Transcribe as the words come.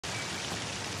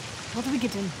What do we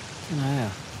get in? No.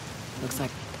 Looks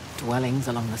like dwellings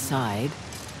along the side.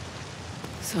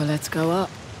 So let's go up.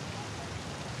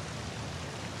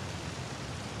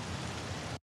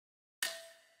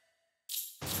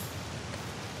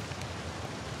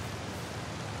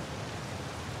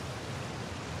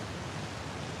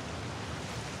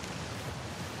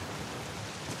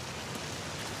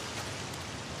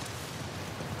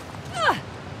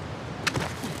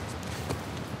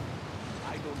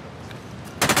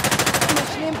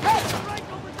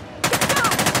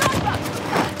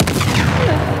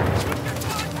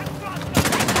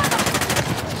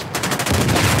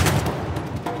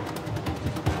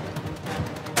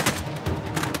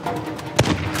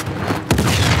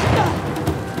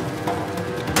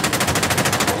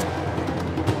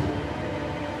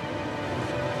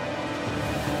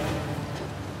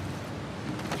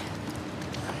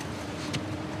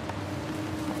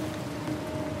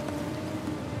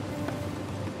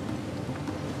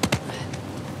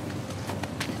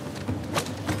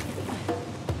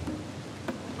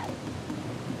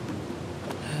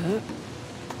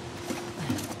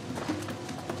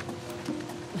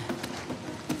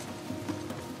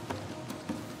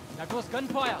 That was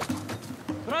gunfire.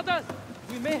 Brothers,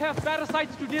 we may have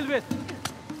parasites to deal with.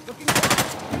 Looking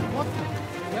what?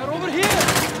 They are over here!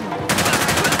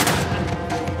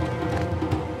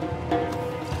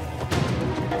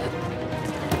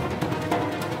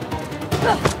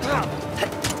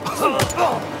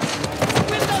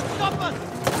 Will not stop us!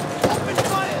 Open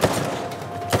fire!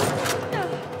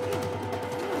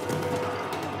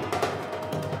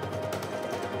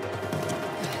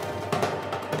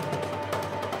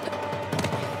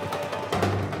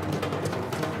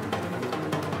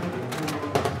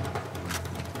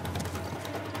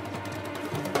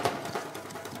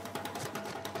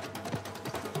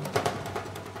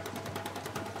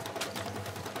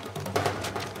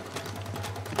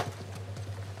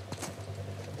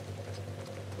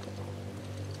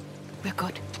 We're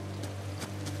good.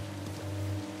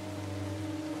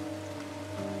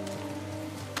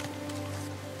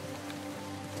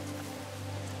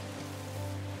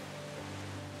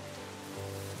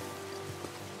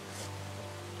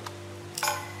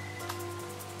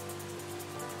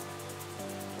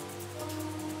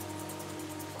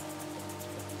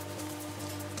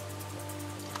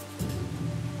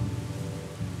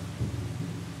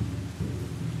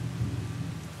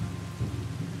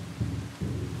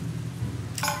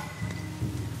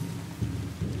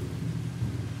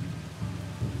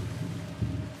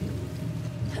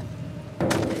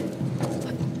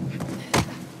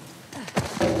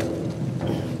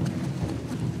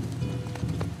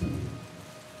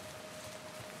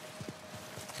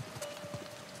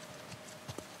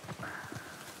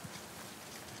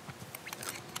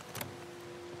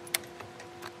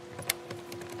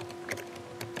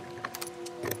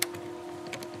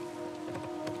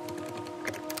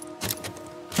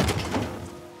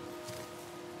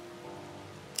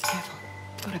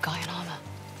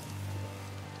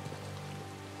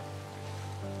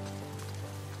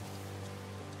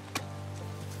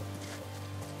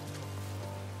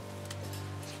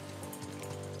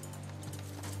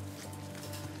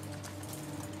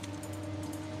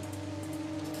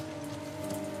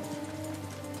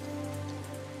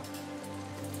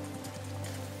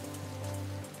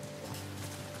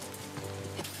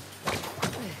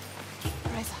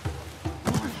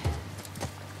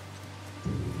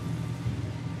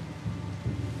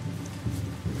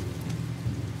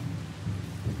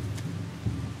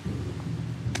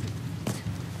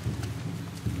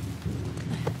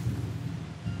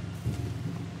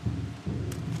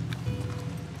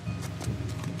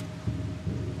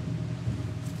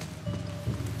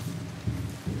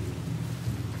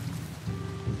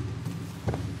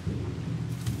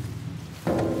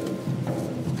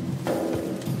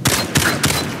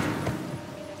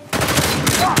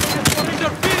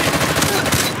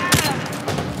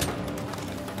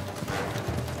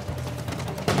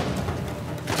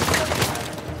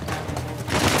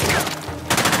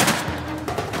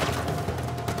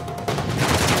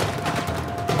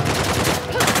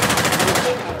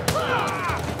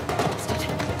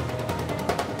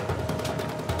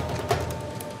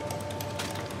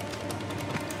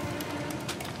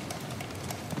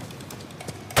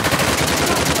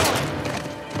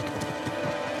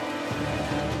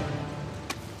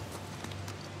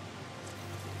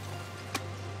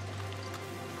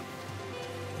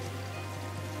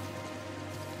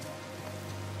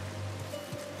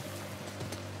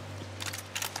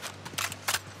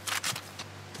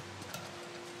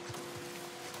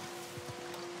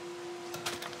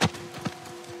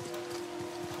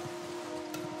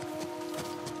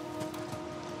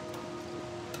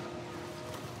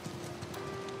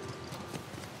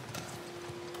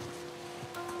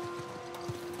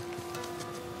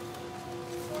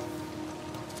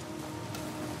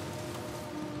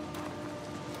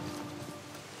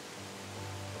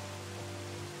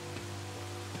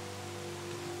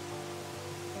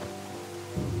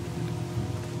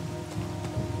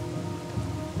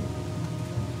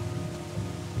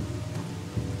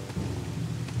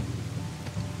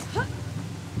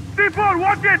 C4,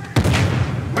 watch it!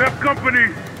 We have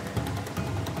company.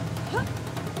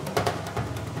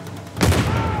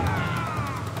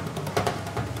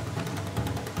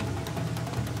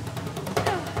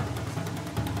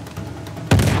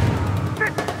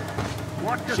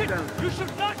 Watch yourself. You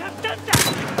should not have done that!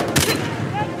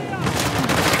 Help me out!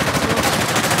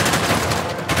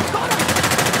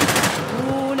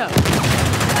 Oh no.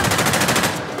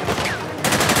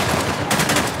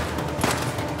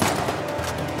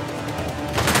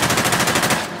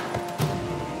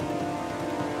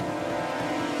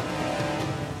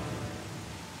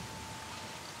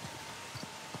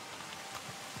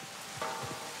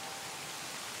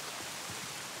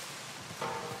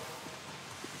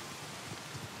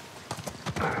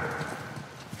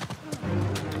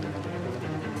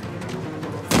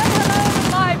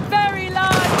 My very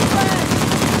large friend!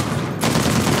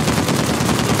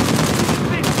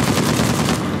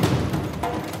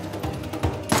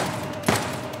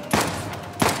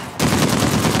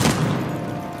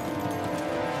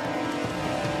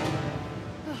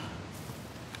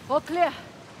 All clear.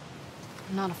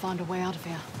 Now to find a way out of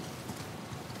here.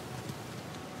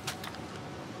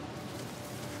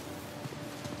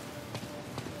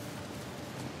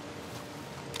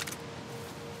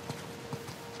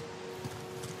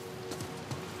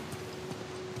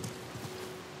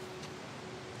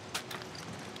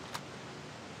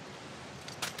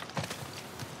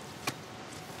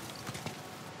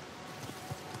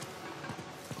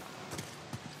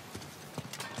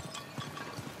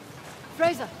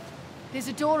 Fraser, there's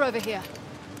a door over here.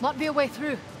 Might be a way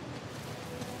through.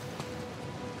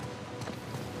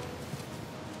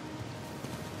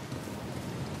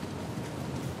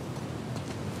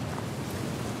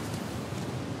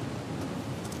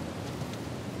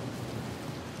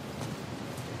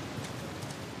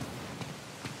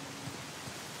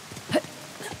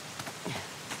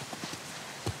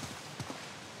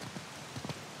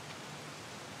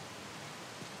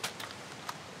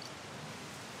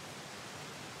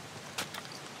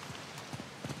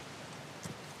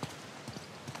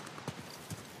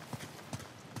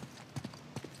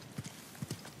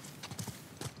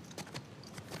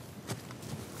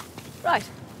 Right.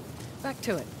 Back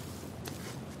to it.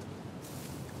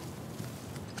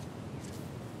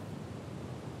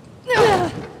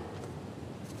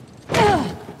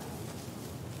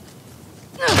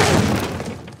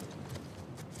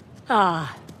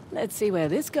 Ah, let's see where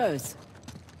this goes.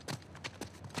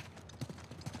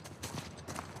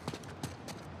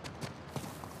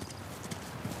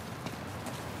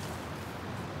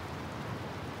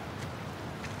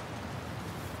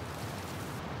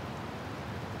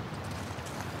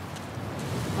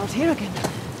 Out here again.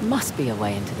 Must be a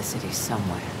way into the city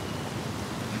somewhere.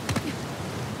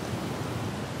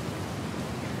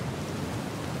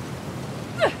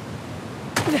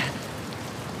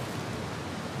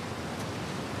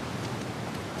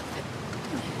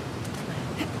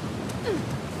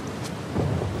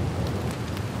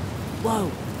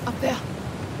 Whoa! Up there.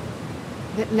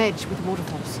 That ledge with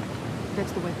waterfalls.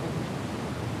 That's the way forward.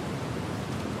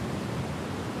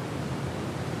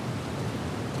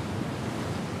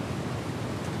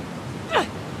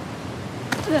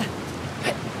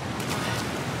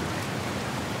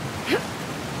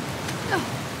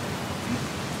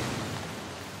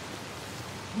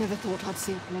 Never thought I'd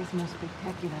see a place more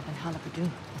spectacular than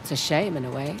Halapadoon. It's a shame, in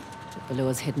a way, that the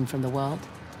lure's hidden from the world.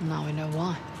 Now we know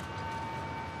why.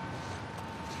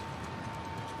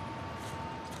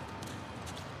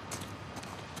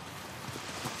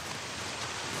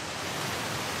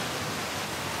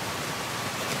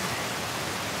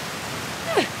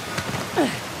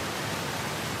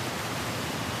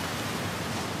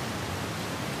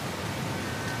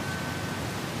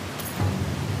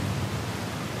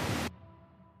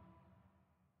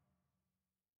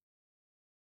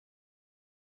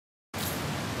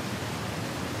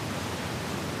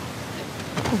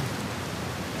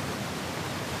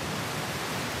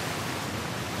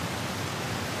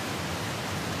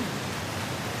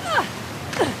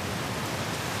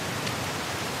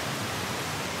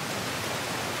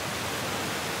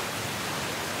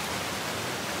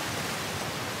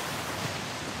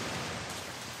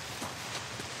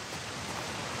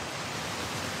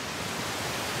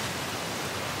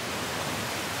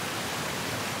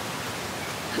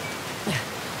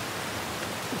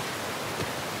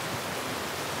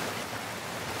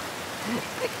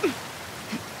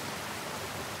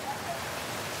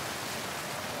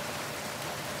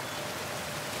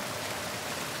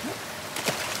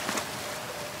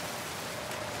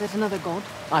 There's another god?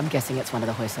 I'm guessing it's one of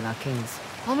the Hoysala kings.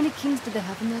 How many kings did they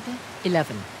have in their day?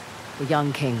 11. The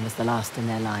young king was the last in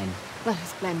their line. Well,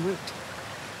 his plan worked.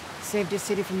 Saved his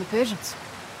city from the Persians.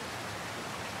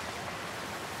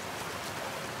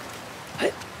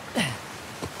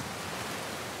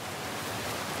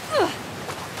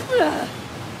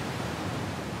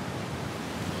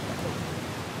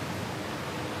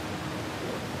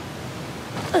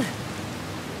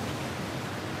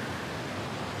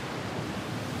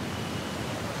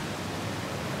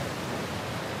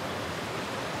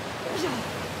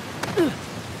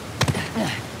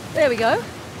 There we go.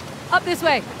 Up this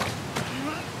way.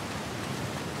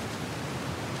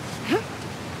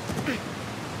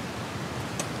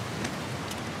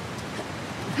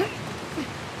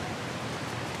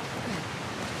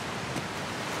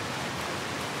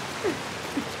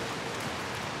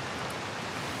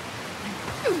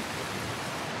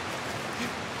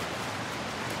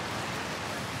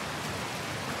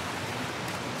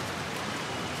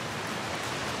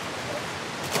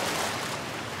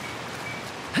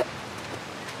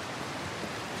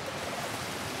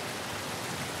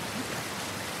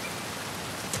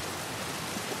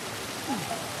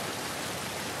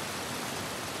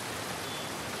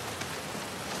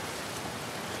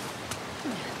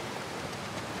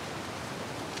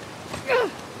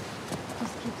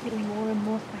 Just keeps getting more and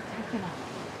more spectacular.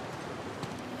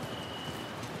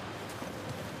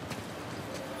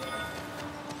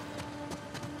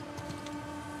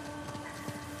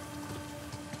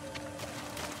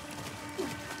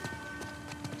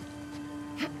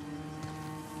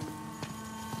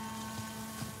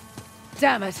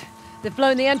 Damn it. They've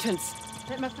blown the entrance.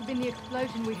 That must have been the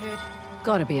explosion we heard.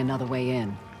 Gotta be another way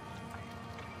in.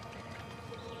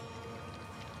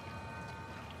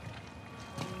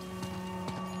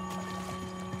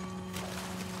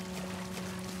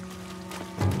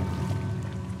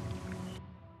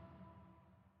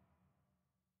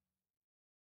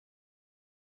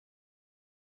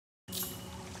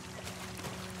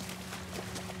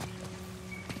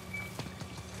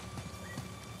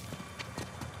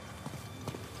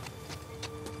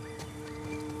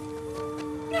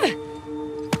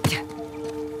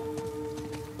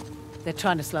 They're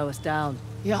trying to slow us down.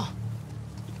 Yeah.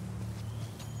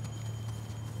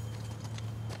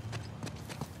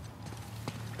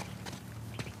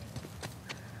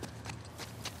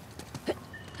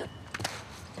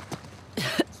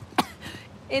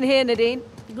 In here, Nadine.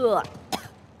 Ugh.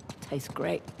 Tastes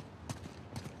great.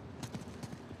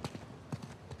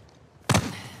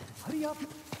 Hurry up.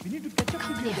 We need to catch up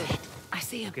to the others. I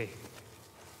see him. Okay.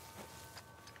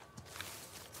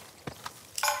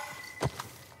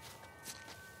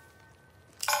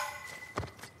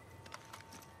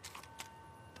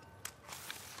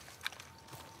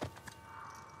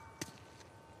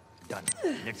 Done.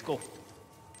 Let's go.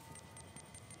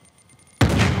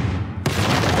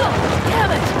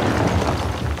 Damn it!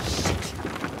 Shit.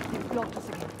 They've blocked us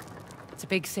again. It's a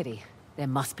big city. There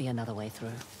must be another way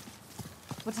through.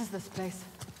 What is this place?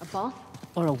 A bath?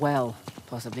 Or a well.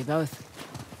 Possibly both.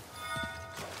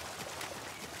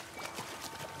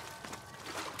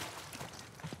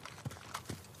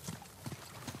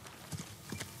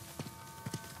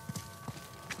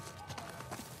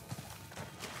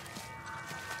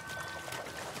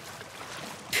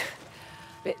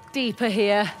 Bit deeper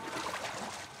here.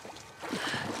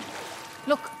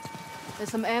 Look, there's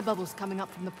some air bubbles coming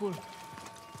up from the pool.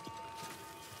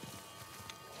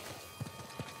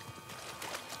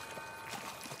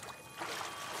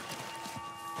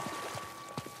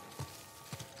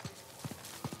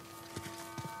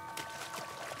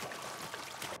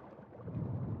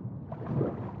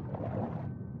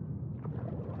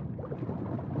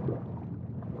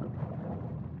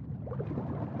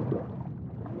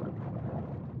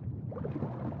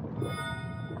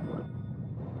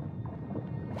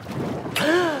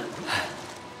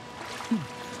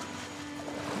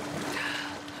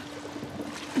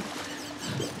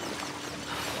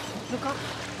 Look up.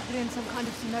 We're in some kind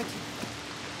of cenote.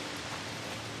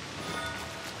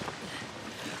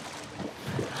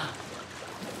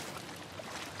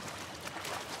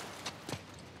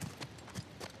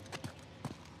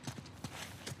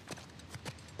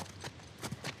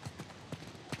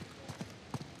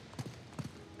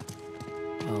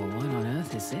 Oh, what on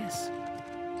earth is this?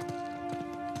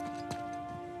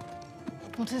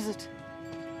 What is it?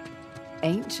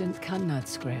 Ancient Kannad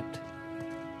script.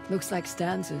 Looks like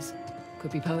stanzas.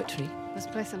 Could be poetry. This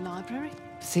place a library?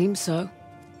 Seems so.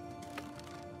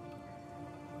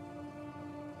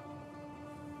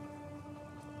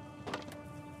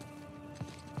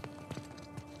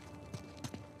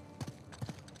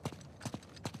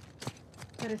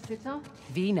 That is sitar?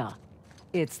 Veena.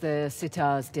 It's the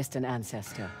sitar's distant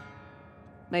ancestor.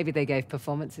 Maybe they gave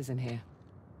performances in here.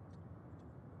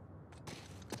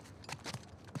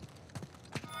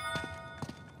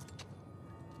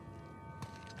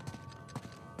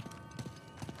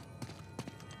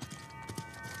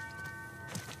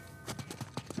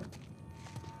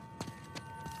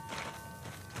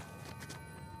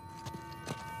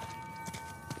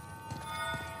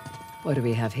 What do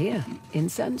we have here?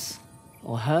 Incense?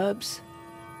 Or herbs?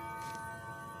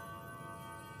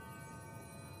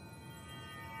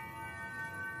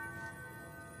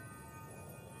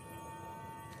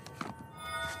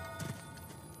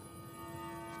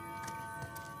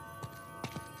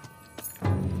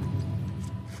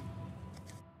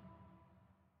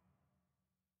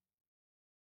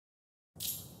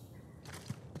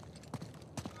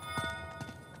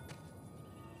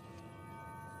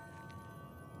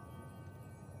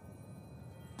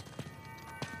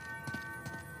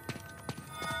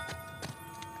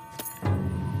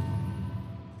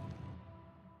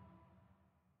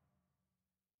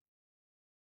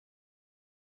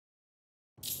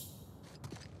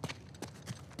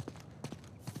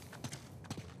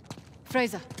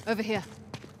 Fraser, over here.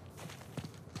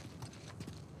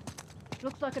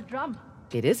 Looks like a drum.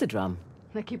 It is a drum.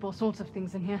 They keep all sorts of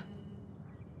things in here.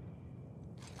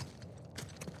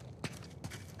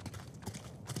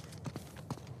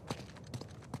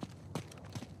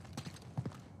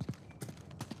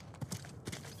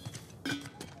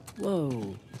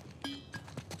 Whoa.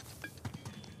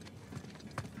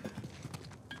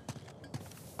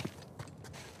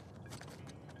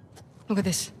 Look at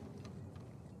this.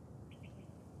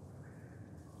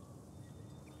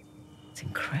 It's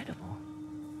incredible.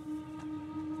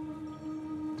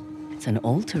 It's an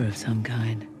altar of some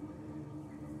kind.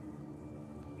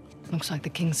 Looks like the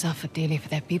king suffered dearly for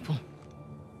their people.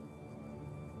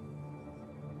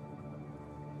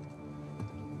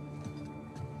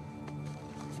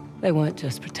 They weren't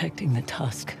just protecting the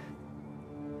tusk.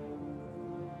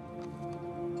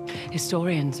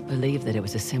 Historians believe that it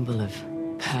was a symbol of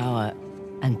power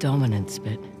and dominance,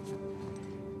 but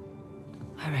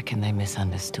I reckon they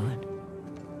misunderstood.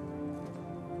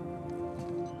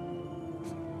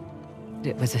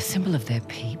 It was a symbol of their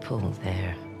people,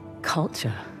 their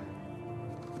culture.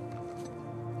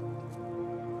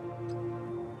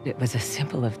 It was a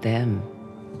symbol of them.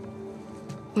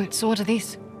 Wait, so what are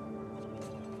these?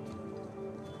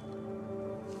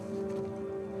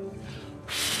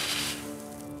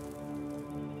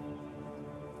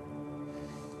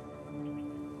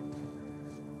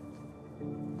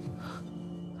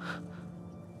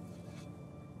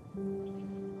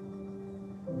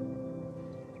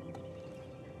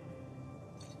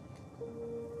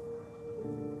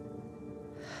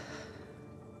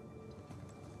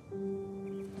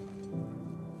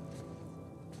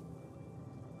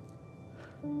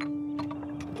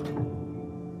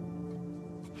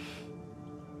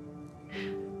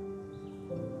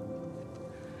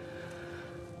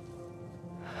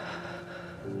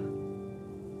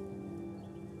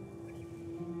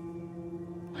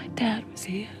 My dad was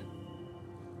here.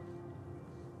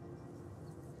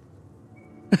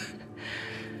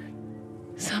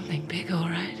 Something big, all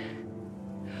right.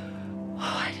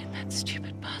 Why didn't that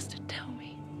stupid bastard tell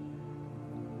me?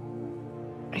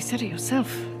 You said it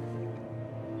yourself.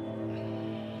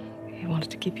 He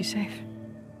wanted to keep you safe.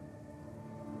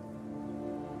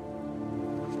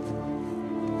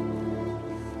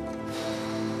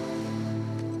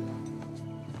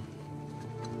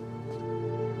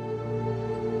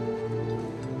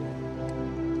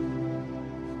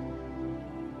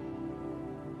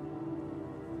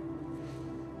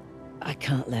 I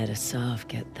can't let Asav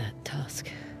get that tusk.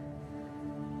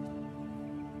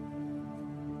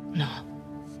 No.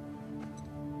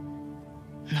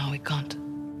 No, we can't.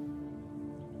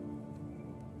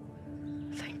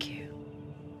 Thank you.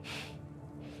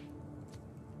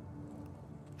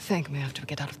 Thank me after we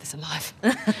get out of this alive.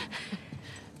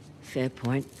 Fair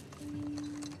point.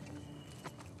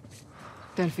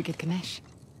 Don't forget Ganesh.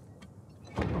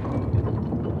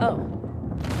 Oh.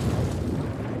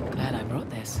 Glad I brought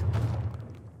this.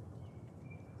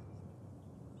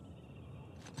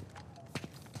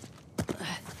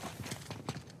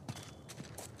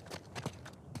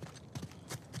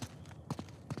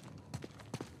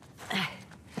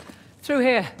 Through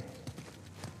here.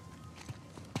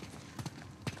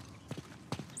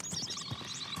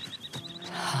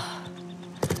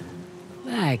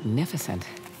 Magnificent.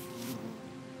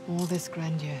 All this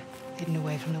grandeur, hidden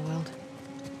away from the world.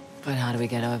 But how do we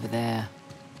get over there?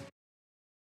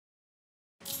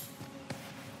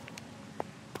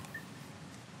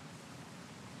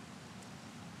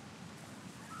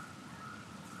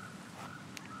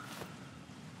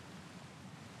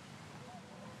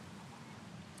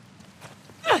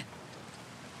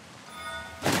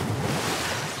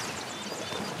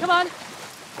 Come on!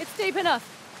 It's deep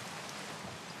enough!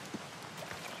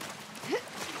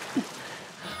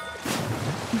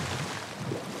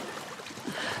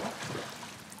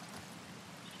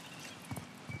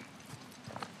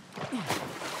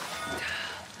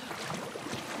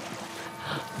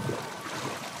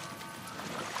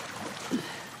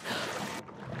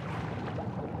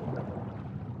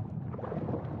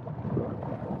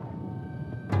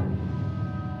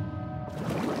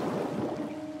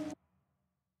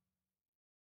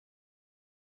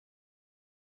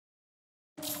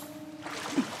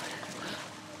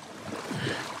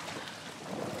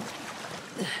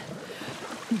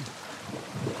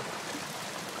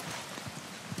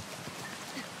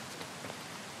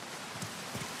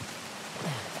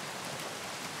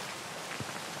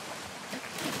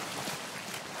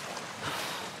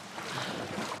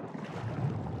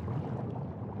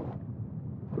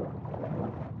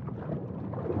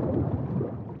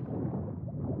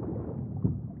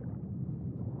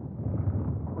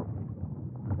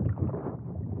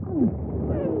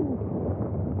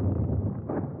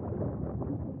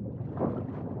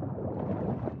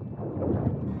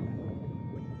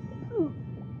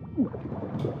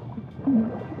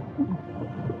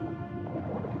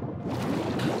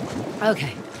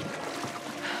 Okay.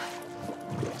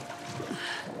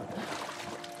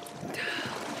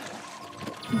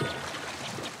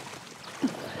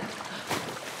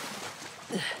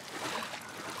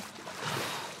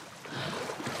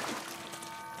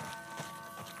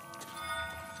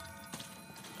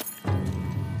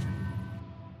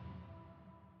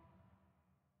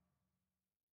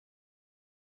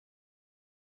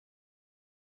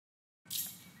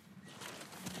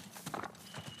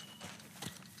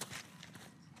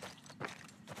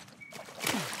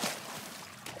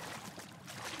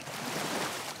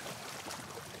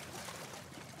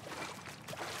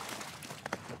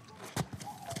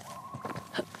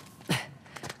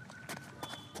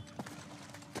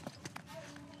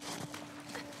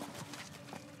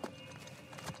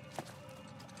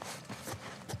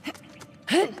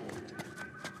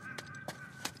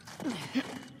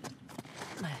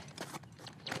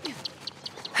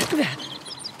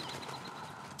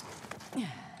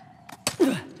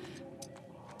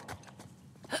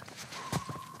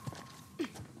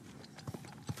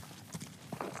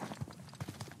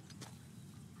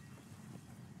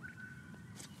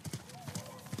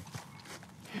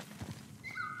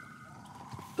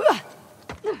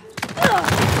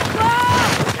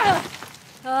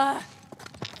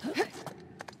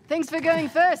 Thanks for going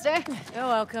first, eh? You're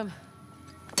welcome.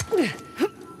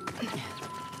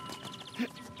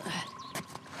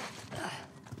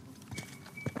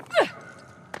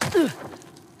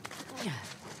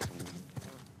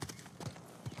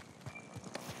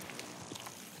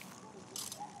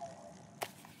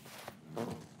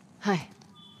 Hi.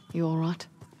 You all right?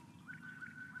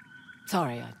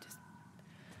 Sorry, I just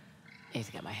need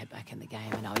to get my head back in the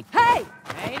game and Hey!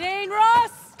 18,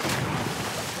 Ross!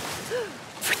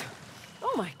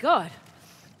 Oh my god.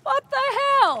 What the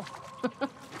hell?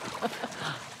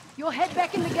 Your head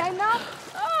back in the game now?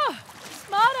 Oh,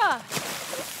 smarter.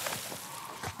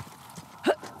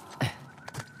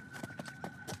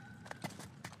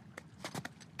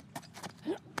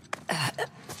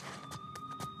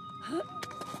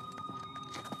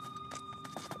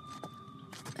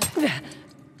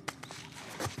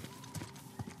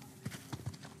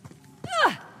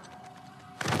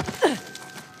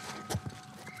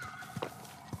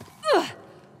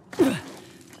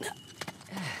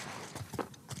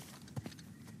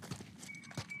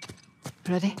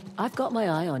 Ready? I've got my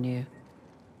eye on you.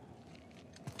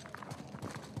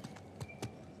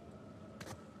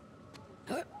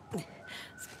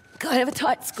 Kind of a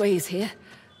tight squeeze here.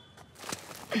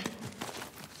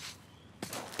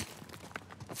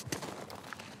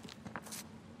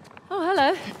 Oh,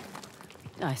 hello.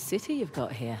 Nice city you've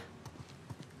got here.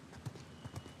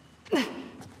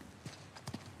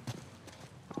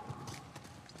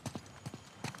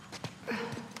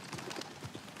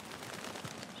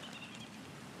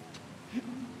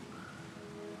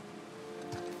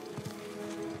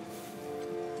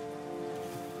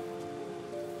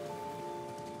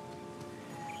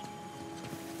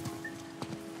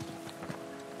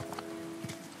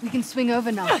 We can swing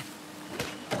over now.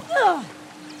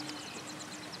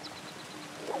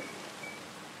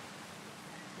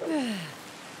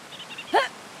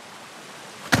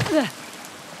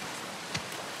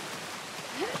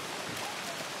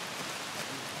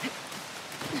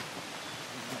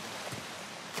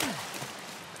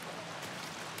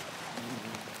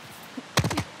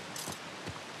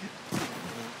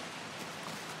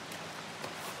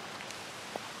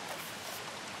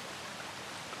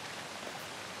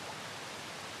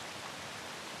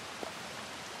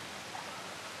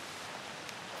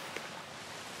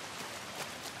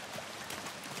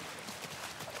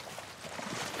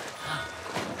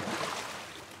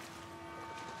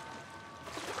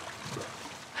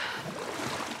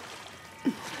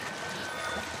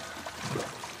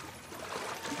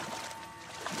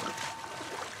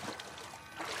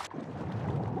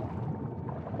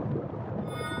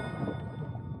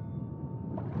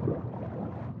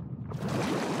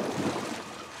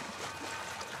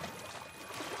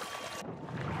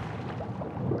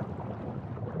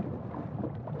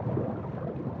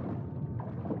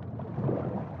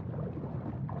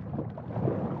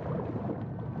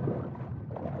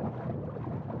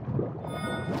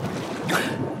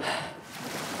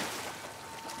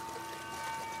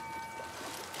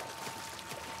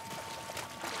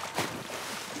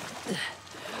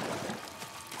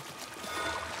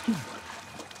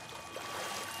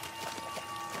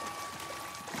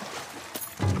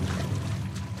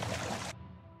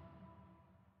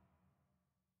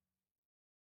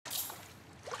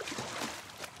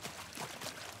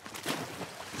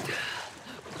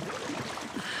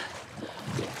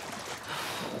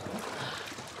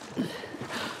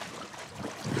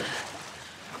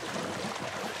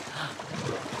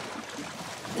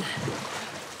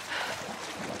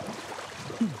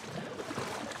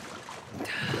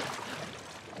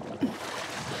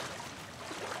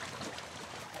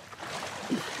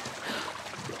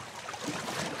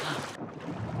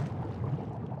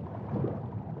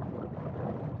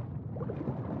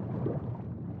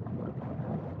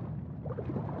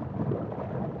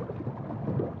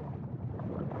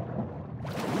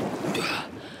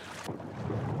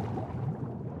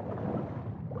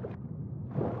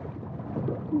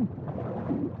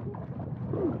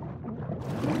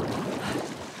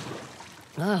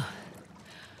 Oh,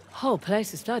 whole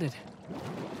place is flooded.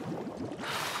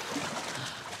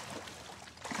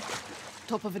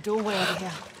 Top of a doorway over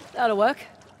here. That'll work.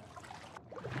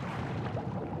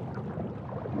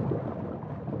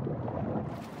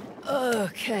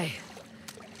 Okay.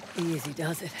 Easy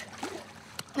does it.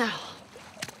 Now,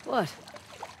 What?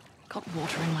 got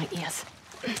water in my ears.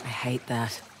 I hate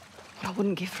that. I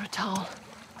wouldn't give for a towel.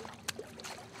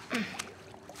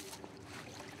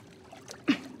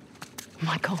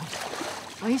 My God.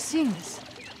 Are you seeing this?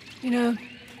 You know,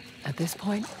 at this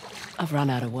point, I've run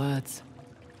out of words.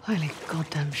 Holy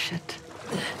goddamn shit.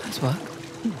 Nice work.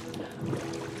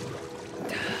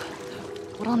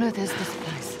 What on earth is this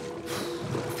place?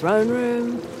 Throne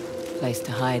room, place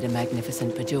to hide a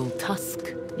magnificent bejeweled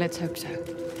tusk. Let's hope so.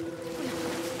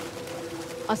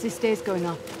 I see stairs going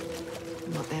up,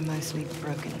 but they're mostly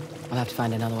broken. I'll have to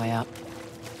find another way up.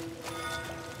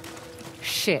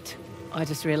 Shit, I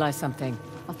just realized something.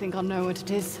 I think I know what it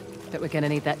is. That we're gonna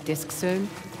need that disc soon.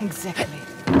 Exactly.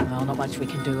 Well, not much we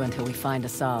can do until we find a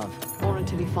salve. Or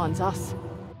until he finds us.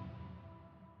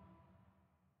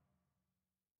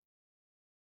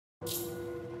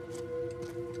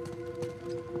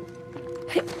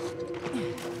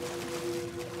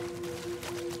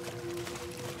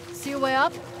 See your way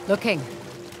up? Looking.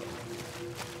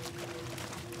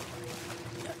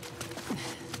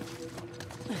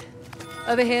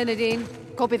 Over here, Nadine.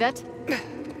 Copy that.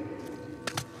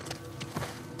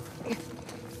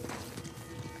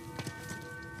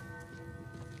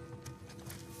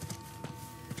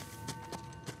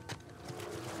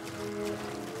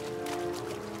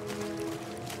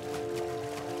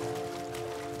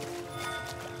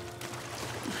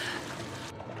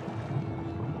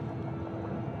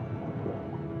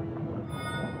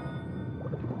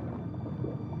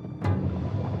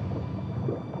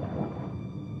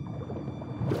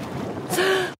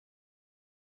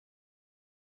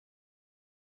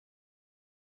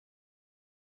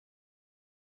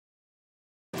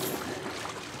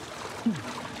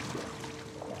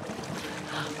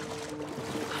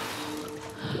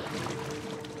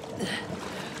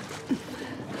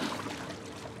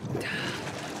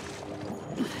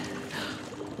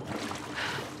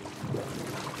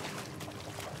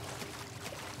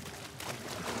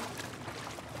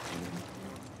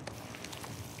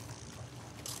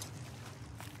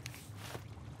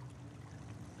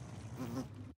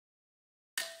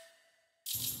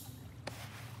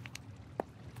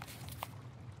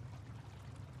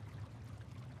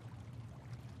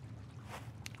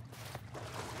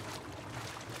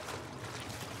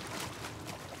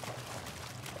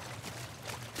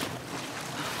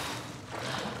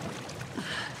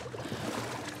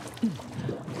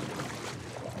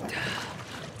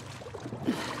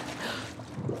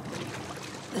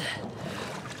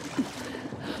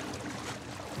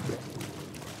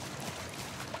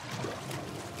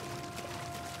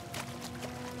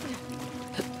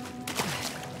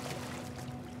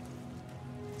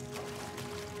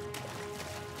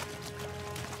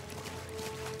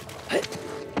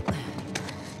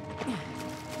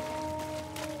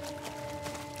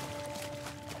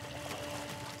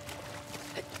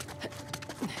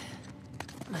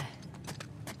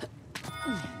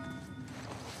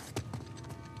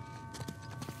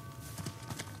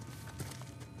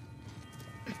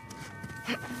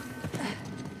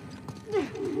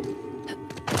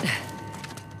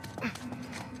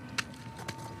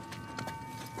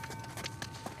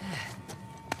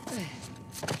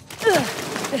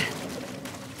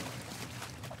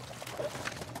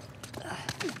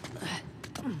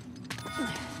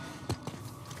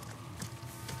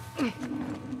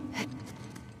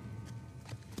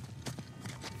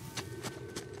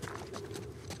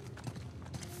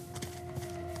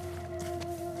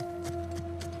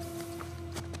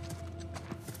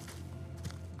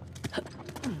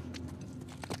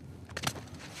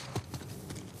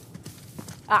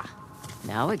 Ah,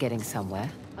 now we're getting somewhere.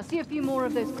 I see a few more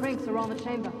of those cranks around the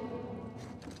chamber.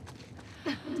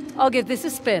 I'll give this a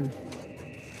spin.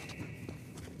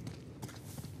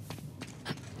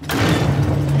 The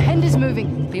hand is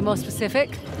moving. Be more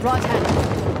specific. Right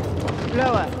hand.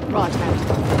 Lower right hand.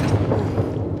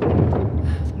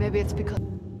 Maybe it's because...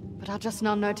 But I just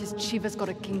now noticed Shiva's got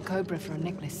a king cobra for a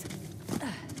necklace.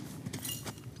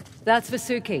 That's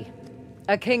Vasuki,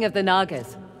 a king of the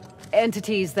Nagas.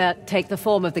 Entities that take the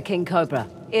form of the king cobra.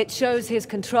 It shows his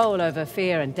control over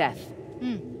fear and death.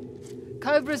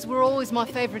 Cobras were always my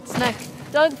favorite snake.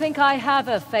 Don't think I have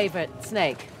a favorite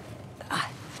snake.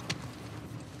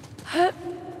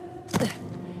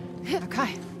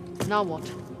 Okay, now what?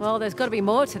 Well, there's got to be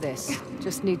more to this.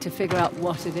 Just need to figure out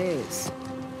what it is.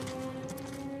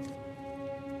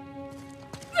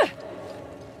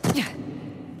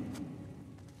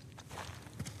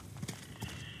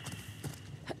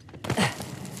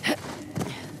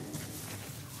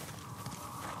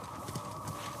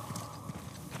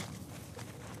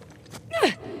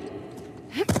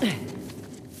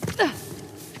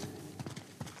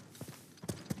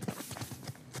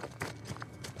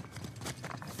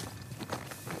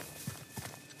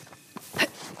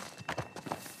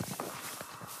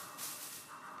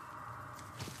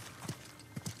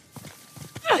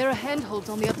 There are handholds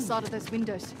on the other side of those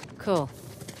windows. Cool.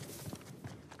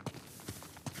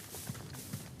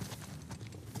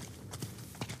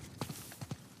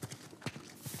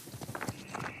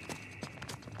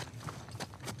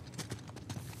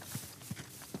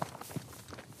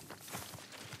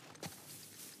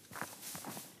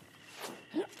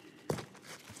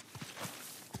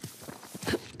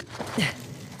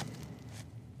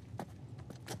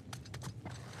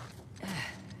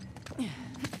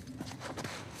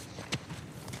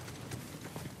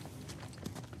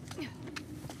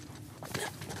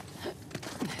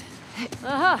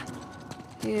 Aha!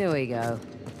 Here we go.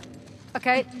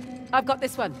 Okay, I've got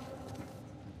this one.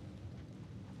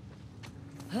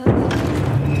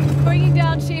 Bringing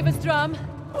down Shiva's drum.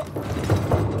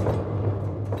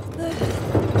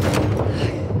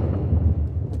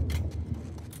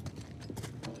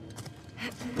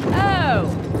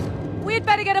 Oh! We'd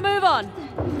better get a move on.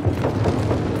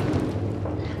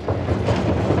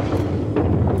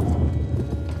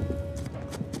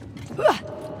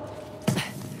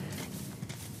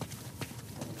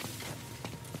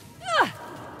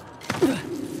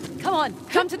 Come on,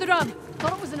 come to the drum.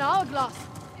 Thought it was an hourglass.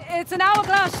 It's an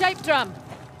hourglass-shaped drum.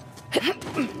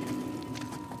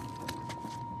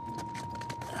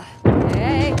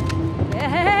 Hey,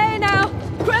 hey now!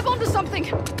 Grab onto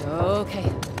something!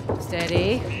 Okay,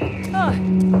 steady. Oh,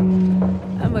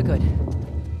 and we're good.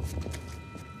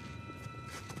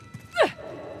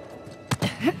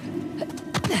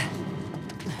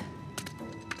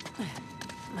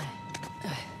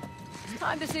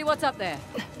 Time to see what's up there.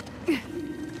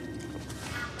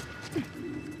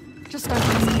 Just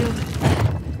open you.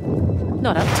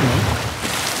 Not up to me.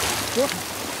 What?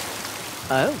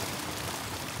 Oh.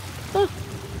 Huh.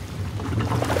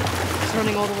 It's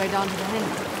running all the way down to the end.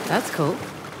 That's cool.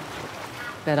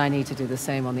 Bet I need to do the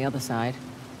same on the other side.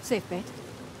 Safe bet.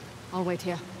 I'll wait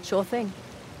here. Sure thing.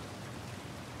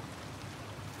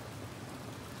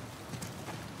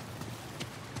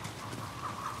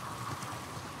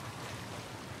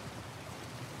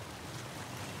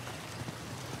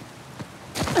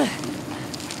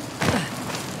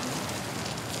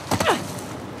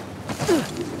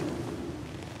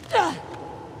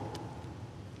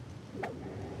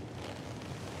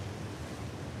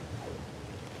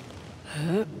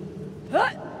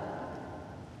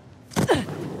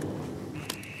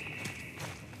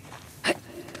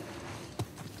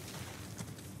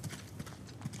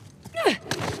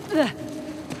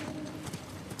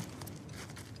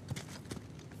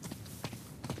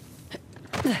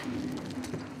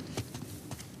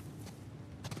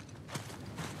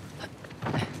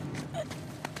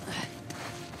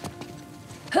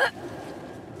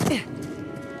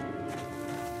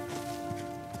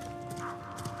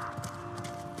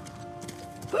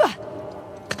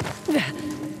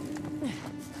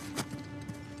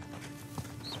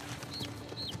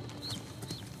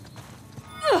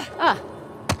 Ah,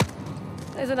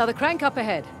 there's another crank up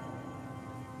ahead.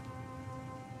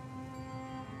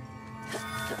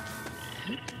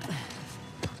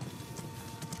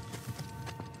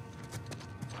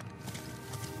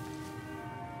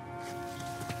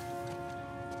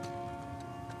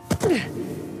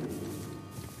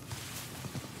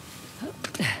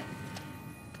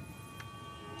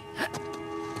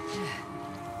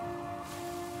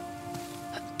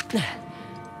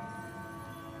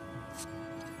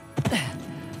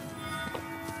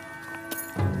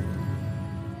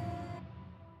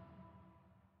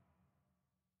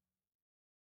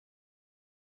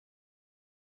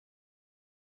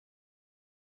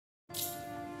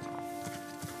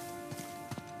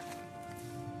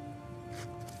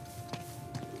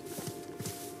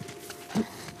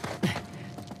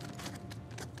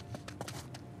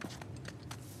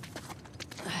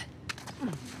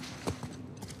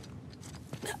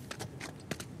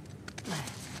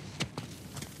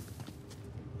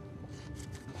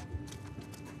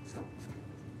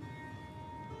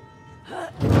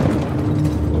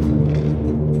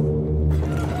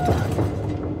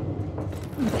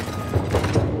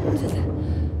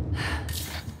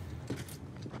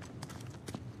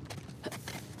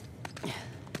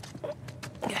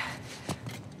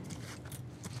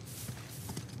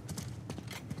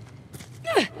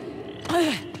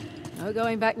 No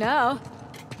going back now.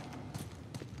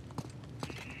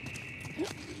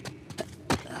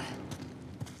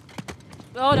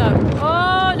 Oh no!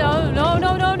 Oh no! No!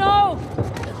 No! No! No!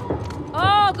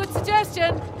 Oh, good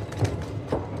suggestion.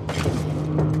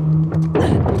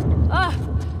 Ah,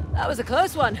 that was a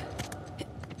close one.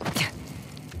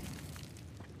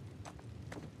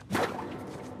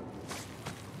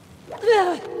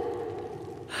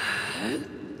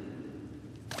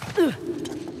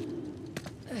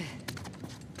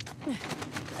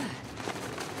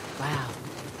 Wow.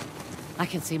 I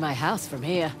can see my house from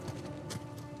here.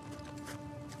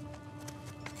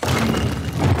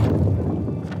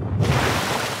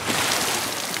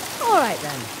 All right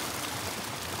then.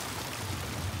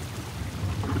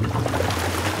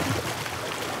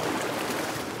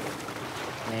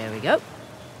 There we go.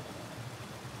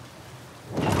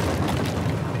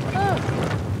 Oh,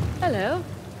 hello.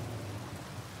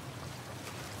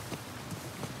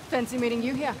 Fancy meeting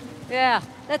you here. Yeah,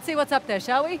 let's see what's up there,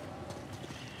 shall we?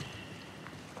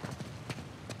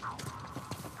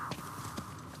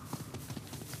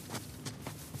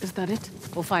 Is that it?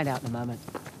 We'll find out in a moment.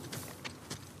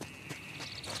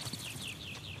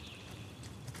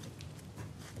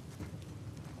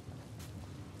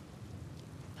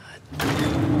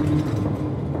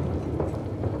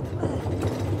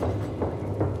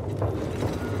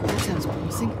 That sounds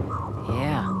promising.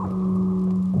 Yeah.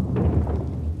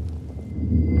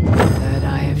 Third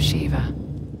eye of Shiva.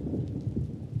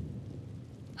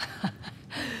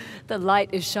 The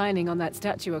light is shining on that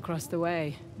statue across the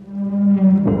way.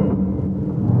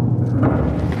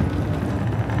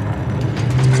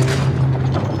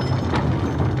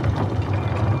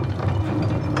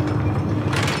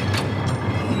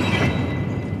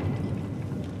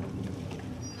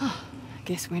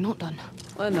 Guess we're not done.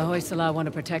 When the Hoysala want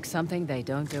to protect something, they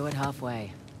don't do it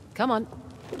halfway. Come on.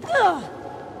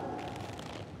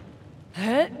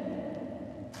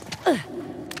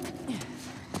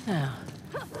 Now,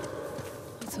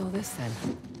 what's all this then?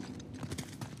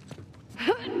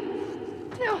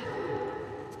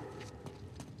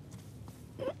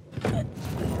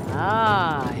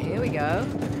 Ah, here we go.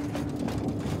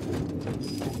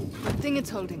 The thing it's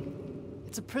holding.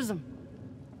 It's a prism.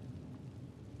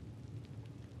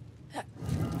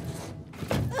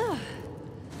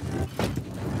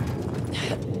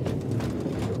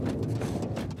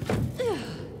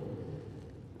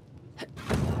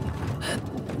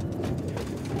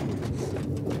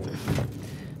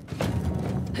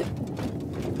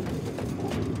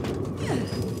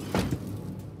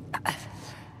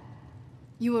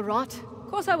 You were right. Of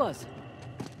course I was.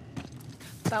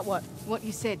 About what? What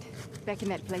you said, back in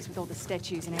that place with all the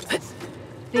statues and axes.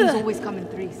 Things always come in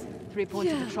threes. 3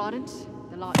 points of the trident,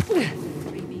 the light,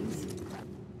 3 beams.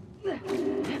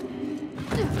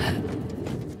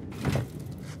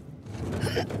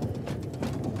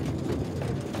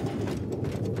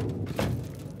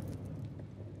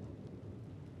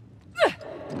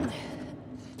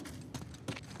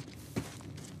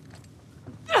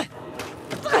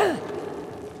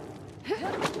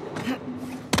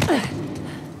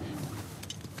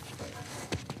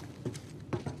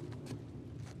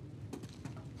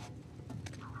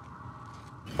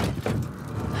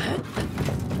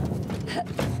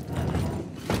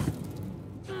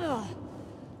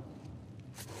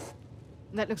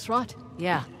 That looks right.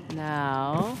 Yeah.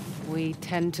 Now, we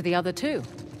tend to the other two.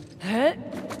 Huh.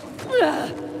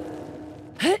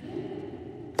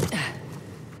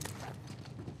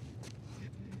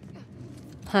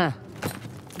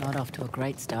 Not off to a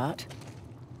great start.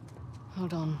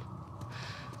 Hold on.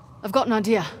 I've got an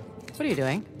idea. What are you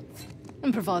doing?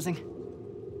 Improvising.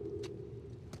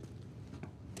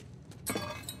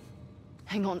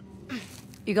 Hang on.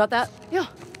 You got that? Yeah.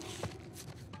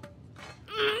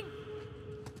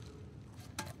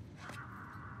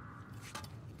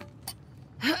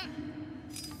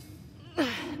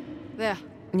 There.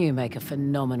 You make a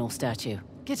phenomenal statue.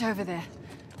 Get over there.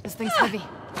 This thing's heavy.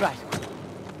 Right.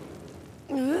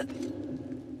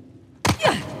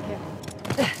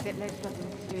 That ledge doesn't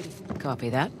look sturdy. Copy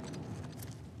that.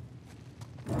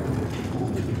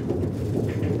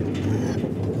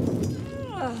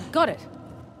 Got it.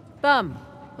 Bum.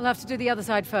 We'll have to do the other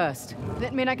side first.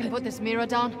 That mean I can put this mirror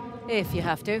down? If you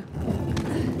have to.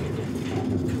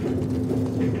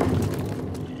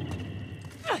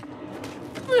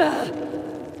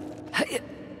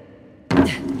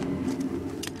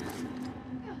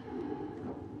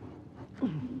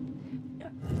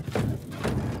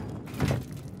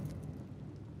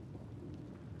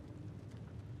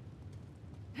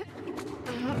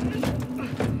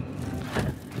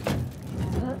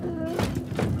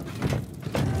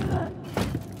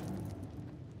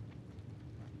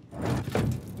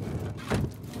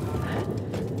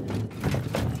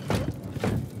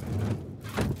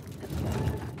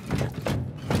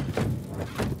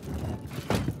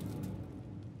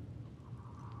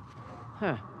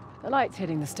 light's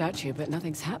hitting the statue, but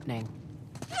nothing's happening.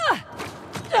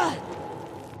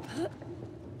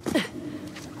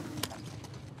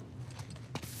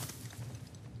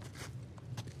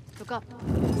 Look up.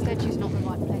 The statue's not the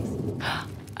right place.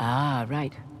 Ah,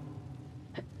 right.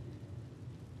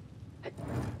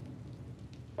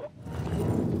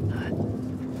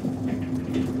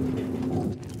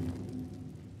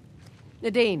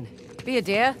 Nadine, be a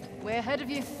dear. We're ahead of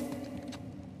you.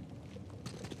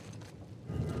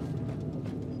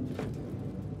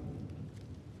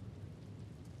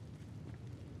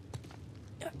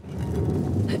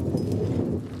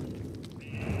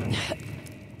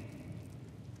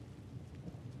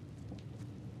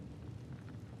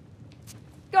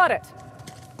 Got it.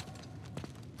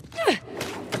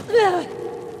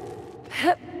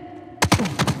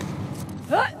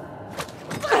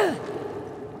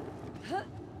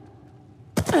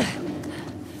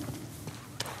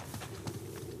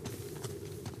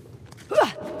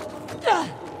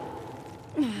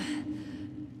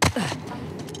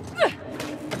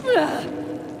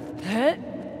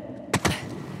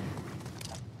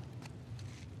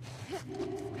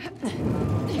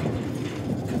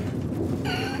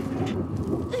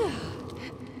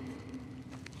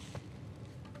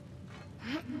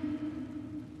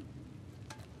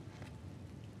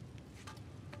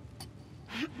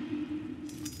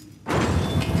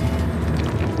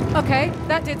 Okay,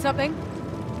 that did something.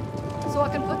 So I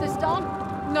can put this down?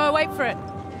 No, wait for it.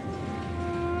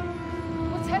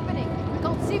 What's happening? We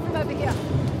can't see from over here.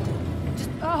 Just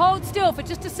hold still for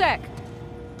just a sec.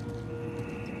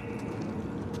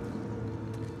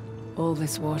 All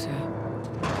this water.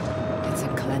 It's a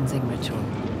cleansing ritual.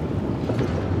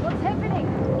 What's happening?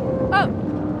 Oh,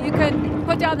 you can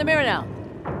put down the mirror now.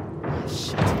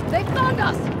 Shit. They found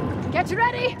us! Get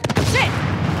ready! Shit!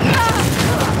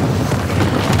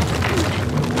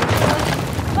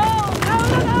 Oh, no!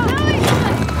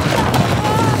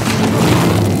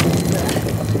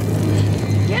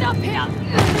 Get up here!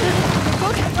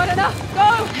 Okay, not enough. Go!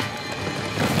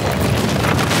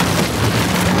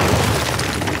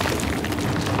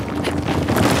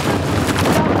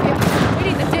 We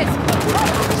need the disc.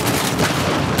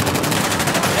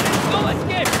 No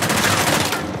escape!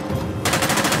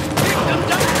 Take them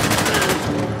down!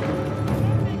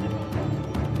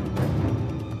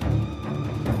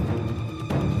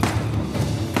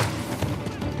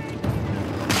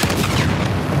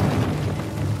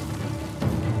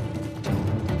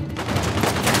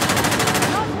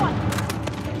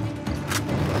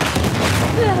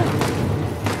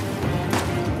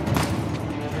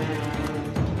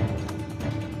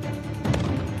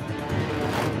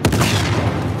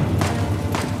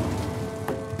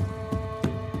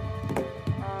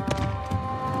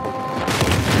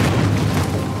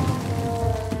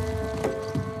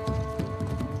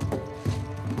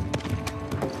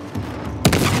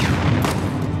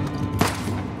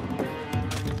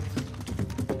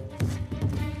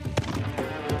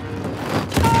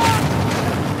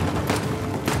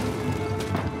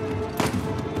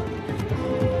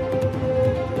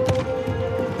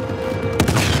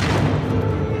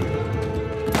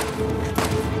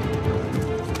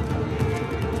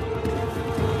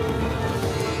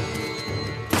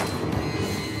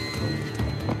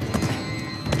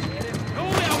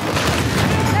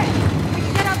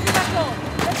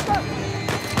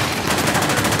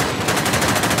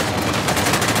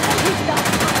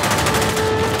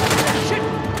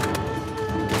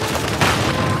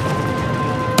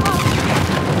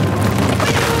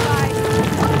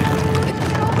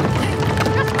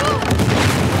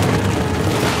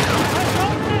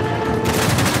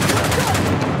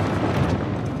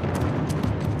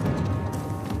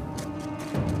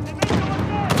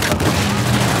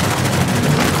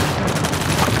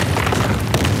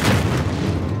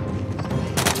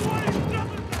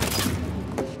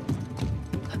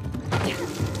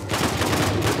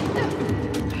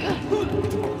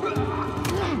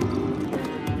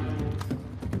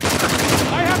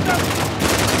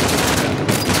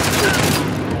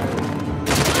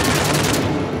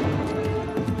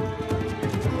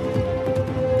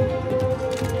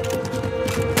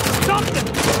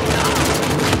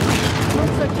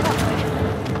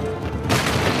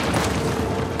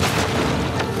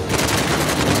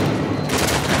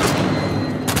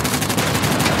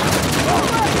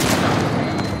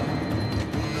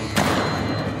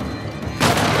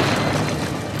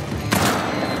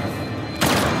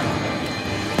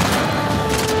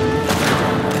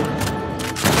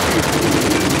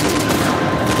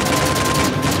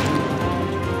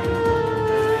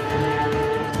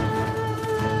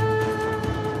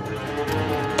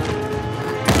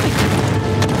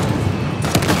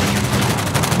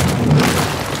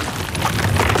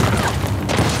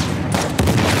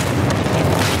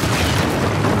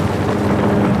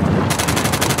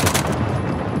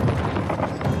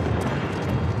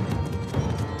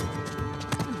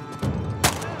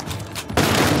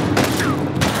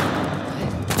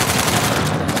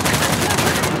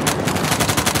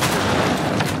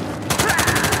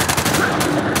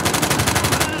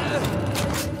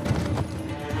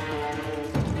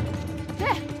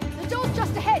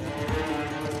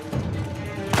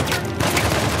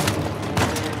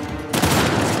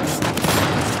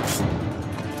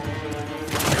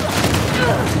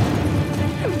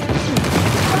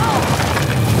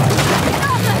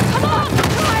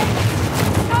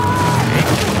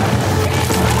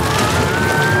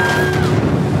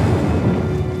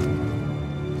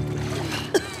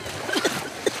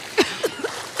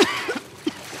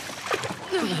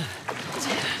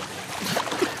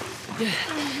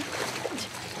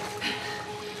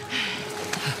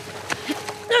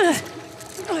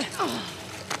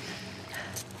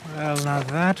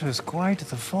 That was quite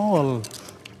the fall.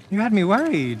 You had me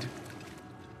worried.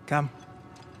 Come,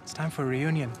 it's time for a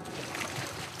reunion.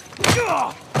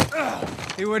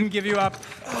 He wouldn't give you up,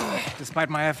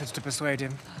 despite my efforts to persuade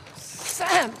him.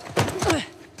 Sam!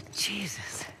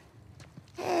 Jesus.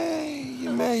 Hey,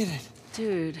 you made it.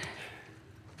 Dude.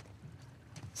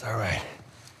 It's all right.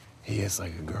 He is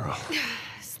like a girl.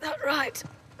 Is that right?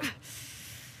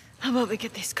 How about we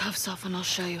get these cuffs off and I'll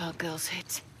show you how girls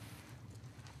hit.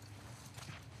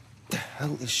 The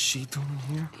hell is she doing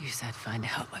here? You said find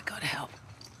help, I gotta help.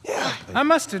 Yeah. I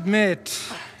must admit,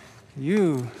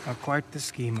 you are quite the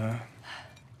schemer.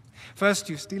 First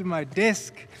you steal my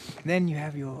disc, then you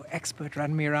have your expert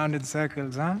run me around in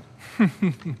circles, huh?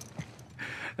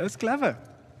 That's clever.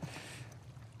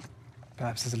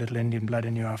 Perhaps there's a little Indian blood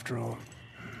in you after all.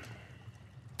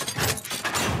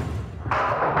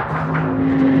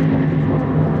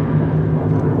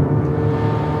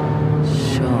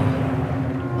 Sure.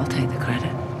 I'll take the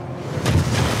credit.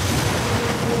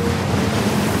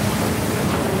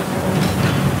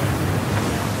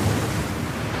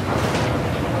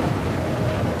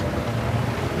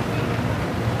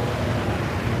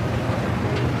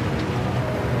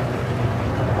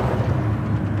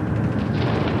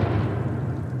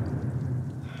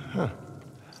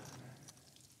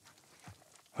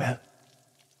 Well,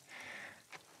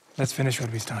 let's finish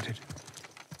what we started.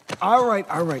 All right,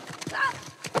 all right.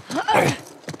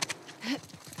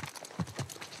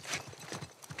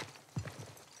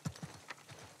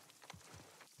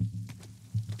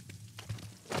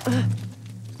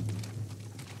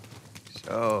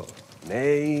 So,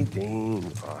 Nadine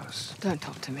Voss. Don't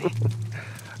talk to me.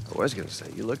 I was gonna say,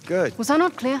 you look good. Was I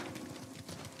not clear?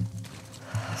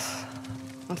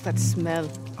 What's that smell?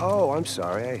 Oh, I'm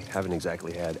sorry. I haven't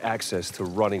exactly had access to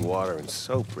running water and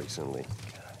soap recently.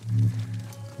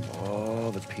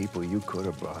 All the people you could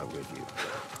have brought with you.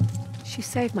 She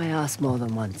saved my ass more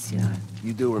than once, you know.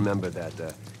 You do remember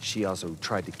that she also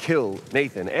tried to kill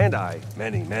Nathan and I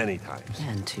many, many times.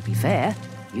 And to be fair,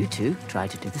 you two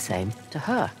tried to do the same to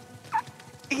her.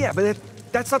 Yeah, but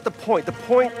that's not the point. The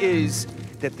point is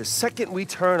that the second we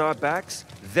turn our backs,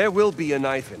 there will be a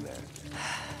knife in there.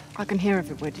 I can hear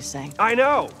every word you're saying. I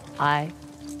know! I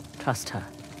trust her.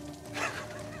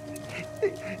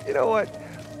 You know what?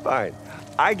 Fine.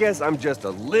 I guess I'm just a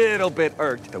little bit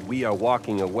irked that we are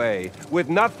walking away with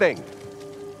nothing.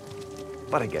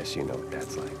 But I guess you know what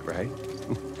that's like, right?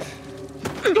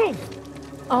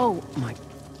 Oh, my...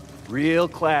 Real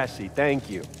classy, thank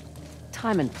you.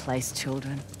 Time and place,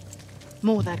 children.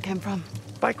 More that came from.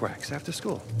 Bike racks after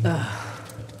school.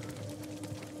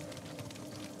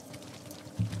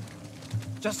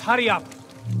 Just hurry up.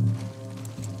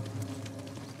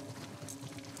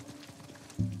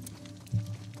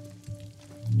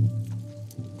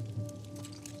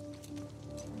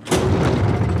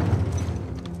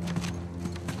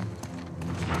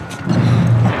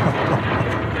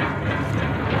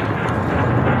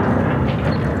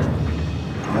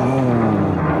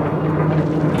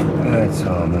 That's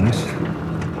ominous.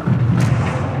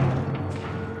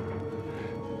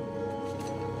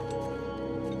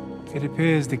 It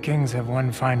appears the kings have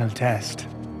one final test.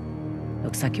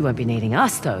 Looks like you won't be needing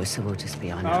us, though, so we'll just be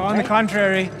on our On the way.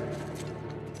 contrary.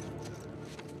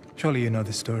 Surely you know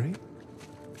the story.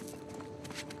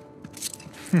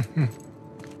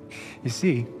 You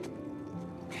see,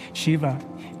 Shiva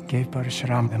gave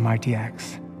Parashuram the mighty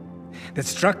axe that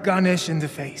struck Ganesh in the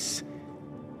face,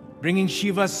 bringing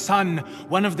Shiva's son,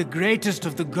 one of the greatest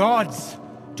of the gods,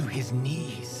 to his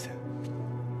knees.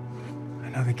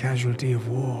 Another casualty of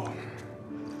war.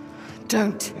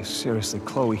 Don't. Hey, seriously,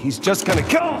 Chloe, he's just gonna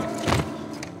kill him!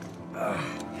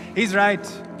 He's right.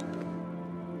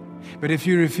 But if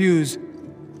you refuse, you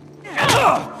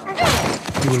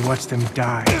will watch them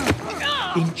die,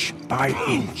 inch by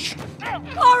inch.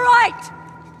 All right!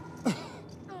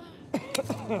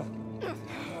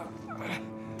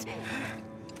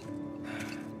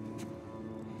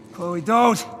 Chloe,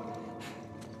 don't!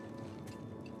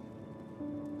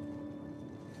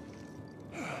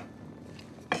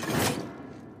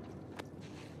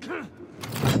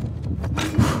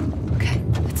 Okay,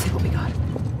 let's see what we got.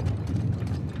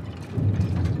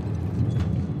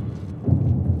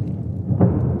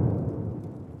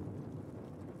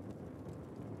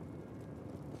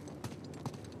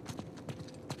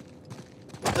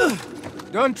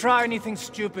 Don't try anything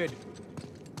stupid.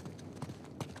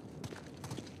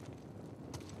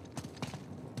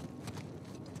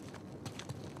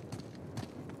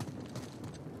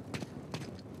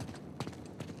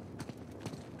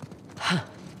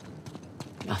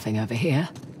 Nothing over here.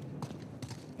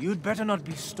 You'd better not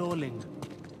be stalling.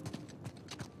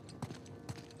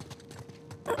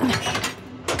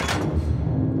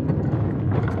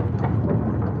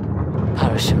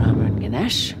 Parashurama and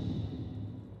Ganesh.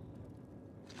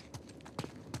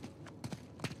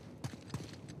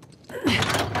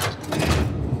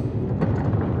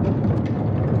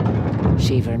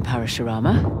 Shiva and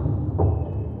Parashurama.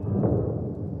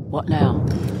 What now?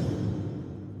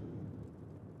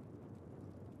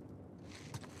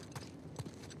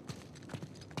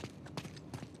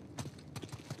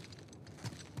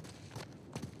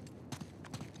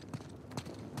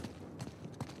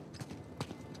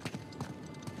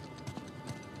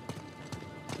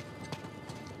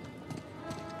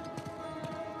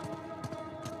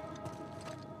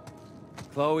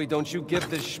 Chloe, don't you give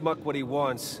this schmuck what he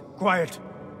wants. Quiet.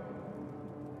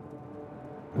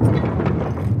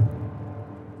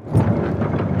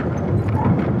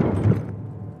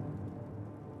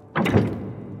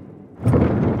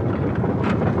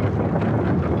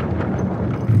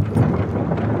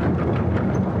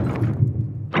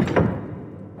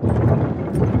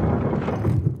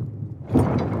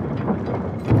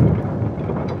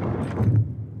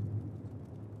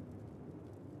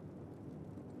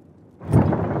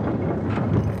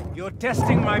 You're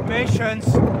testing my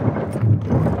patience.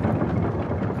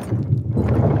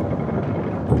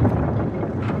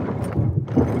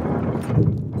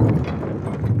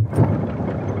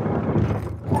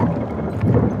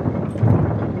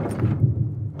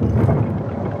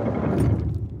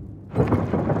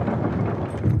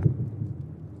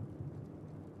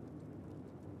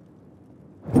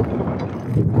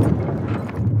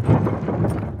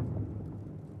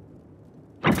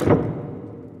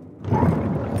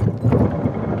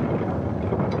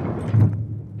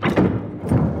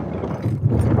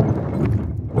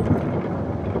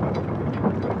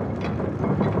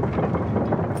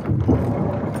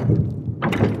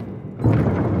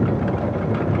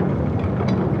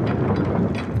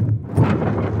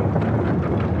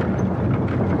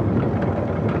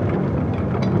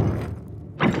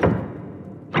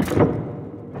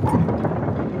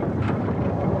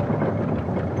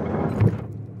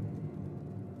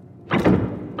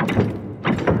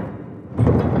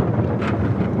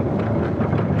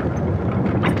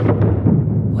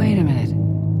 Wait a minute.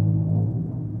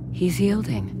 He's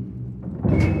yielding.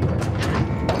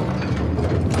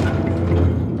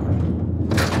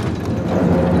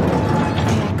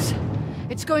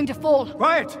 It's going to fall.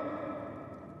 Quiet!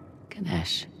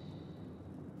 Ganesh,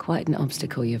 quite an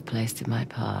obstacle you've placed in my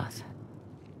path.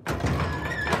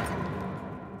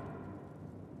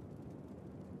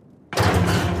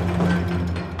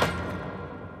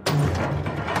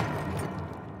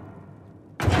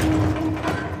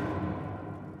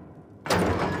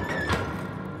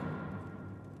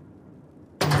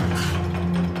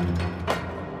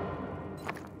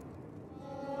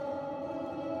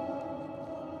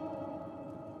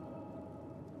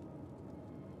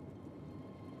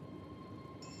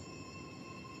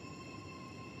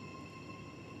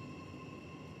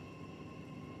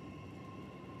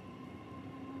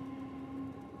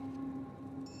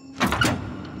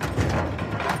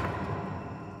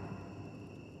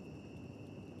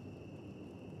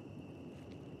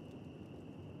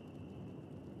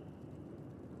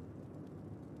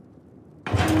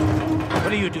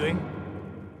 What are you doing?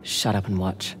 Shut up and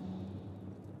watch.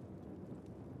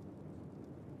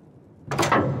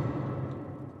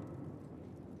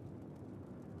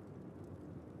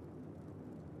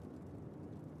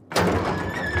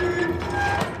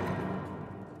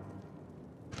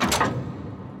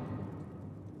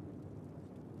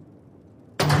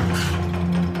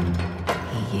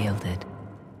 He yielded.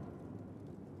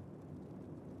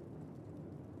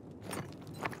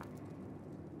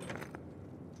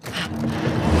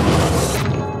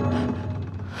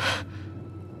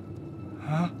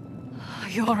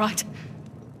 Are you all right?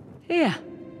 Yeah.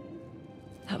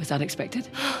 That was unexpected.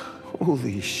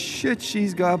 Holy shit,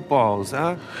 she's got balls,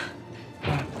 huh?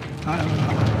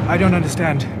 I don't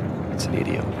understand. It's an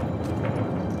idiot.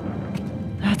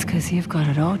 That's because you've got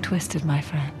it all twisted, my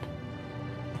friend.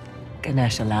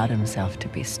 Ganesh allowed himself to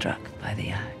be struck by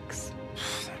the axe.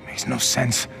 That makes no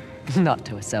sense. Not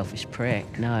to a selfish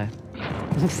prick, no.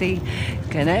 See,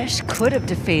 Ganesh could have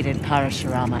defeated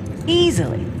Parashurama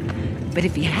easily. But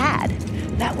if he had,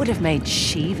 that would have made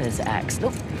Shiva's axe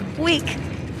look weak,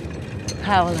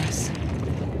 powerless.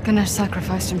 Ganesh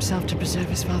sacrificed himself to preserve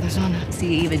his father's honor.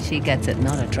 See, even she gets it,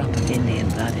 not a drop of Indian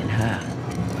blood in her.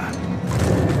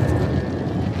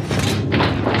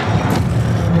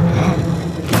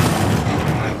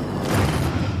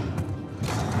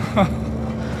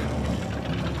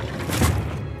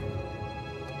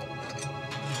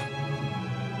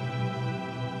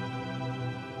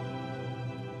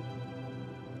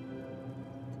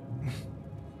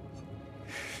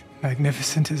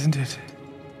 Magnificent, isn't it?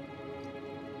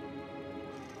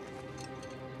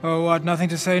 Oh, what? Nothing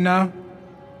to say now?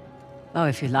 Oh,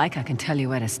 if you like, I can tell you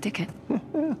where to stick it.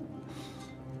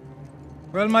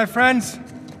 Well, my friends,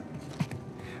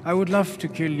 I would love to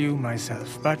kill you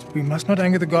myself, but we must not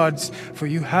anger the gods, for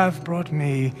you have brought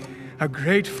me a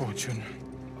great fortune.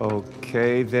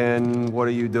 Okay, then what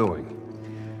are you doing?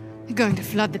 You're going to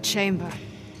flood the chamber.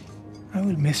 I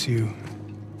will miss you.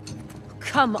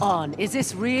 Come on, is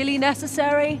this really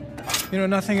necessary? You know,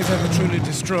 nothing is ever truly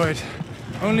destroyed,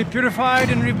 only purified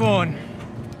and reborn.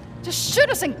 Just shoot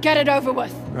us and get it over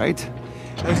with. Right?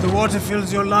 As the water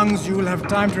fills your lungs, you will have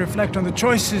time to reflect on the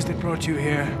choices that brought you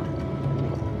here.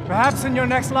 Perhaps in your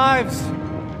next lives,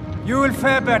 you will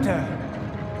fare better.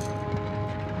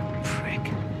 Prick.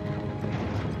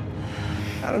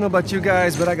 I don't know about you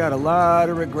guys, but I got a lot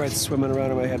of regrets swimming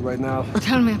around in my head right now.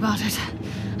 Tell me about it.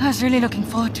 I was really looking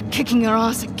forward to kicking your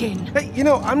ass again. Hey, you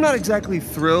know, I'm not exactly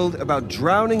thrilled about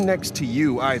drowning next to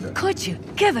you either. Could you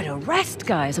give it a rest,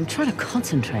 guys? I'm trying to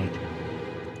concentrate.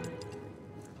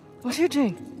 What are you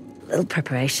doing? A little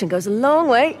preparation goes a long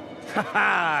way.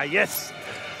 Haha, yes!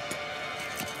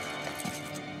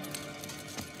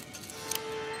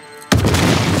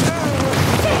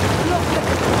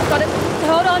 Got it.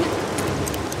 Hold on.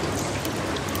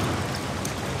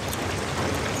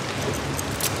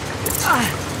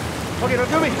 Okay,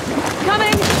 don't do me!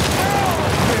 Coming!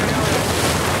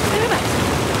 Damn it!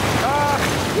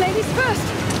 Ladies first!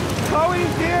 Chloe,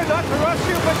 dear, not to rush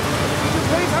you, but would you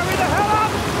please hurry the hell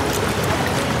up?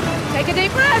 Take a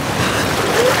deep breath!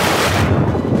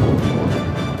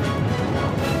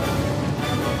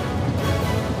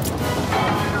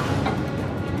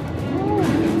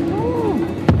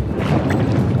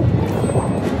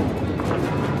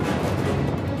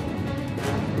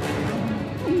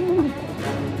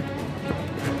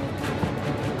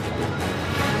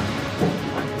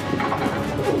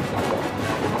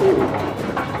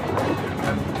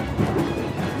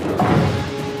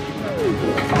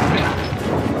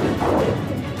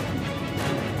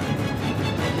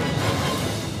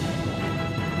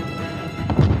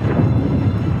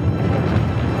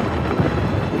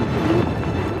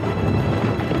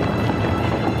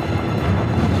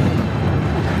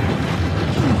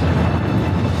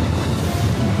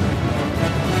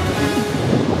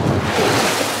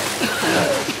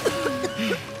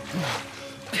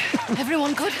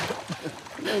 Everyone good?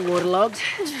 Waterlogged.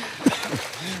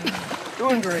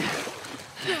 Doing great.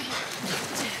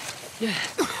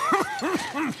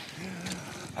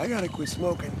 I gotta quit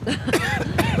smoking.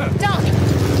 Down!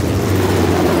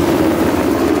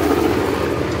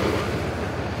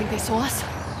 Think they saw us?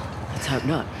 Let's hope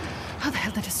not. How the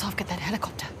hell did Asaf get that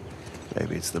helicopter?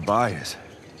 Maybe it's the buyers.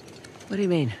 What do you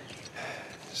mean?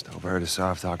 Just overheard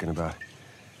Asaf talking about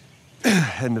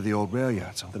heading to the old rail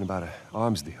yard, something about an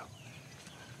arms deal.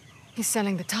 He's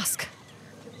selling the tusk.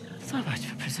 So much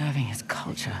for preserving his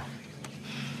culture.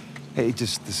 Hey,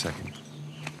 just a second.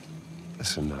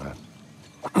 Listen,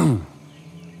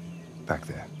 back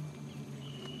there.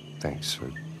 Thanks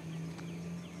for...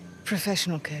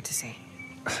 Professional courtesy.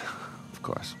 Of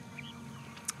course.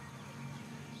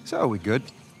 So, are we good?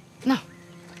 No.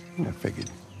 I figured.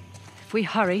 If we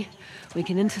hurry, we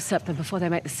can intercept them before they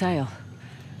make the sail.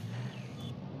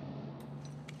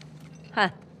 Huh.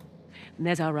 And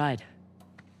there's our ride.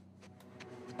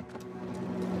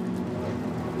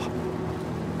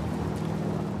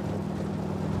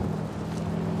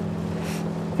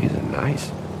 These are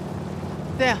nice.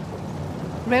 There.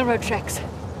 Railroad tracks.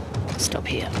 Stop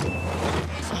here.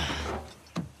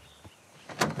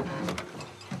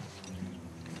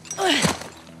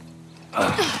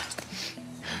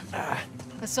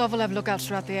 Asaf will have lookouts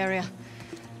throughout the area.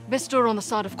 Best store on the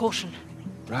side of caution.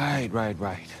 Right.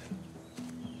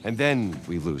 And then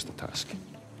we lose the tusk.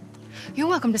 You're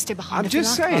welcome to stay behind I'm if you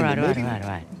just like. saying. All that maybe-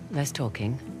 right. Less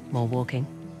talking, more walking.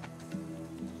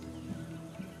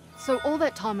 So all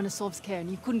that time in Asaf's care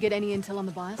and you couldn't get any intel on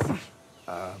the buyers?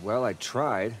 Well, I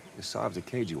tried. Asav's a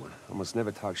cagey one. Almost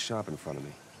never talks shop in front of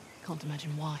me. Can't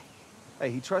imagine why.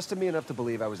 Hey, he trusted me enough to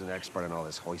believe I was an expert in all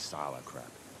this Hoysala crap.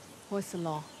 Voice the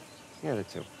law. Yeah, that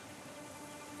too.